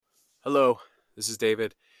Hello, this is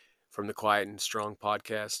David from the Quiet and Strong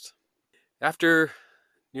podcast. After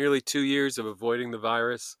nearly 2 years of avoiding the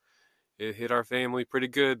virus, it hit our family pretty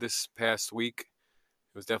good this past week.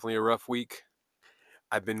 It was definitely a rough week.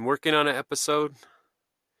 I've been working on an episode,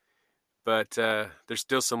 but there's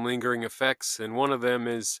still some lingering effects, and one of them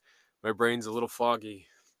is my brain's a little foggy.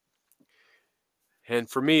 And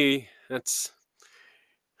for me, that's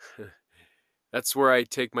where I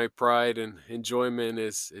take my pride and enjoyment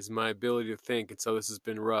is my ability to think, and so this has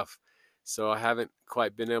been rough. So I haven't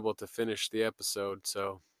quite been able to finish the episode,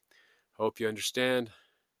 so hope you understand.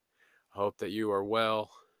 I hope that you are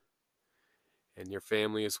well and your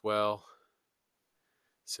family is well.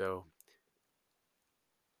 So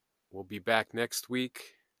we'll be back next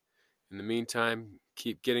week. In the meantime,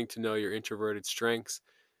 keep getting to know your introverted strengths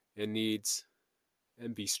and needs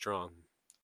and be strong.